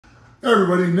Hey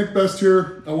everybody, Nick Best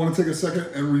here. I want to take a second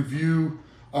and review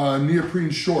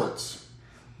neoprene shorts.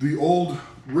 The old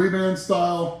Ray-Ban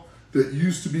style that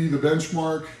used to be the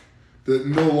benchmark that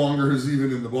no longer is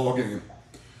even in the ball game.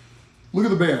 Look at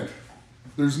the band.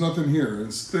 There's nothing here.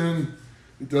 It's thin.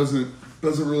 It doesn't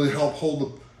really help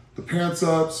hold the pants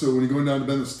up. So when you're going down to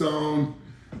bend the stone,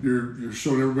 you're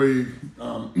showing everybody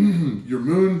your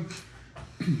moon,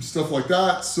 stuff like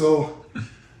that. So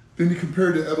then you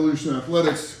compare it to Evolution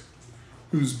Athletics,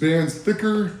 whose band's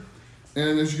thicker,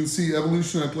 and as you can see,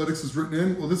 Evolution Athletics is written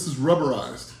in. Well, this is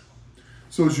rubberized.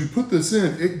 So as you put this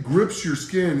in, it grips your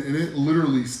skin and it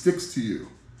literally sticks to you.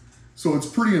 So it's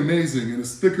pretty amazing, and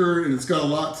it's thicker, and it's got a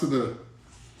lot to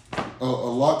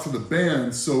the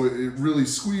band, so it really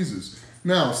squeezes.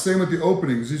 Now, same with the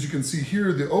openings. As you can see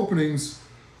here, the openings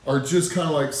are just kind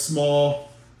of like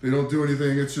small. They don't do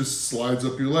anything. It just slides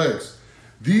up your legs.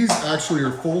 These actually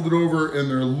are folded over,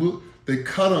 and they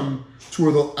cut them to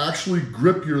where they'll actually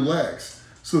grip your legs.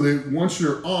 So that once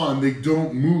you're on, they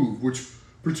don't move, which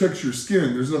protects your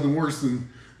skin. There's nothing worse than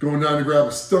going down to grab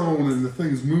a stone and the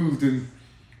thing's moved and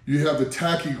you have the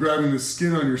tacky grabbing the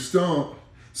skin on your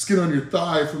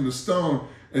thigh from the stone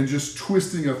and just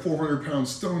twisting a 400-pound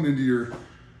stone into your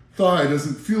thigh.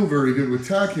 Doesn't feel very good with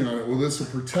tacky on it. Well, this will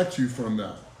protect you from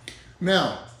that.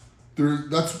 Now,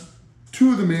 that's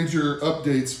two of the major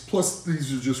updates, plus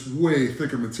these are just way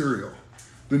thicker material.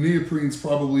 The neoprene's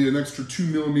probably an extra 2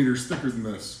 millimeters thicker than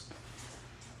this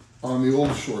on the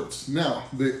old shorts. Now,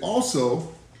 they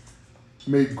also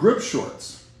made grip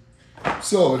shorts.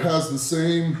 So it has the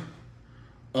same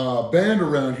band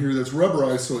around here that's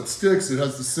rubberized, so it sticks. It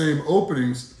has the same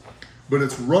openings, but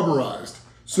it's rubberized.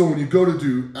 So when you go to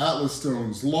do Atlas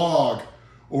stones, log,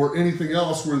 or anything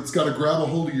else where it's got to grab a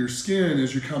hold of your skin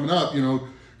as you're coming up,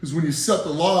 because when you set the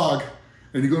log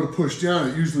and you go to push down,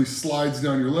 it usually slides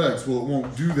down your legs. Well, it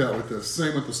won't do that with this.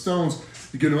 Same with the stones.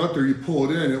 You get them up there, you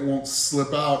pull it in, it won't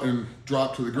slip out and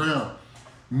drop to the ground.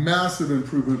 Massive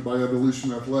improvement by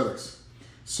Evolution Athletics.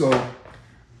 So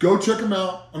go check them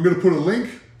out. I'm going to put a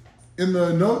link in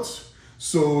the notes.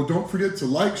 So don't forget to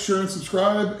like, share, and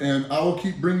subscribe, and I will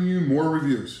keep bringing you more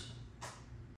reviews.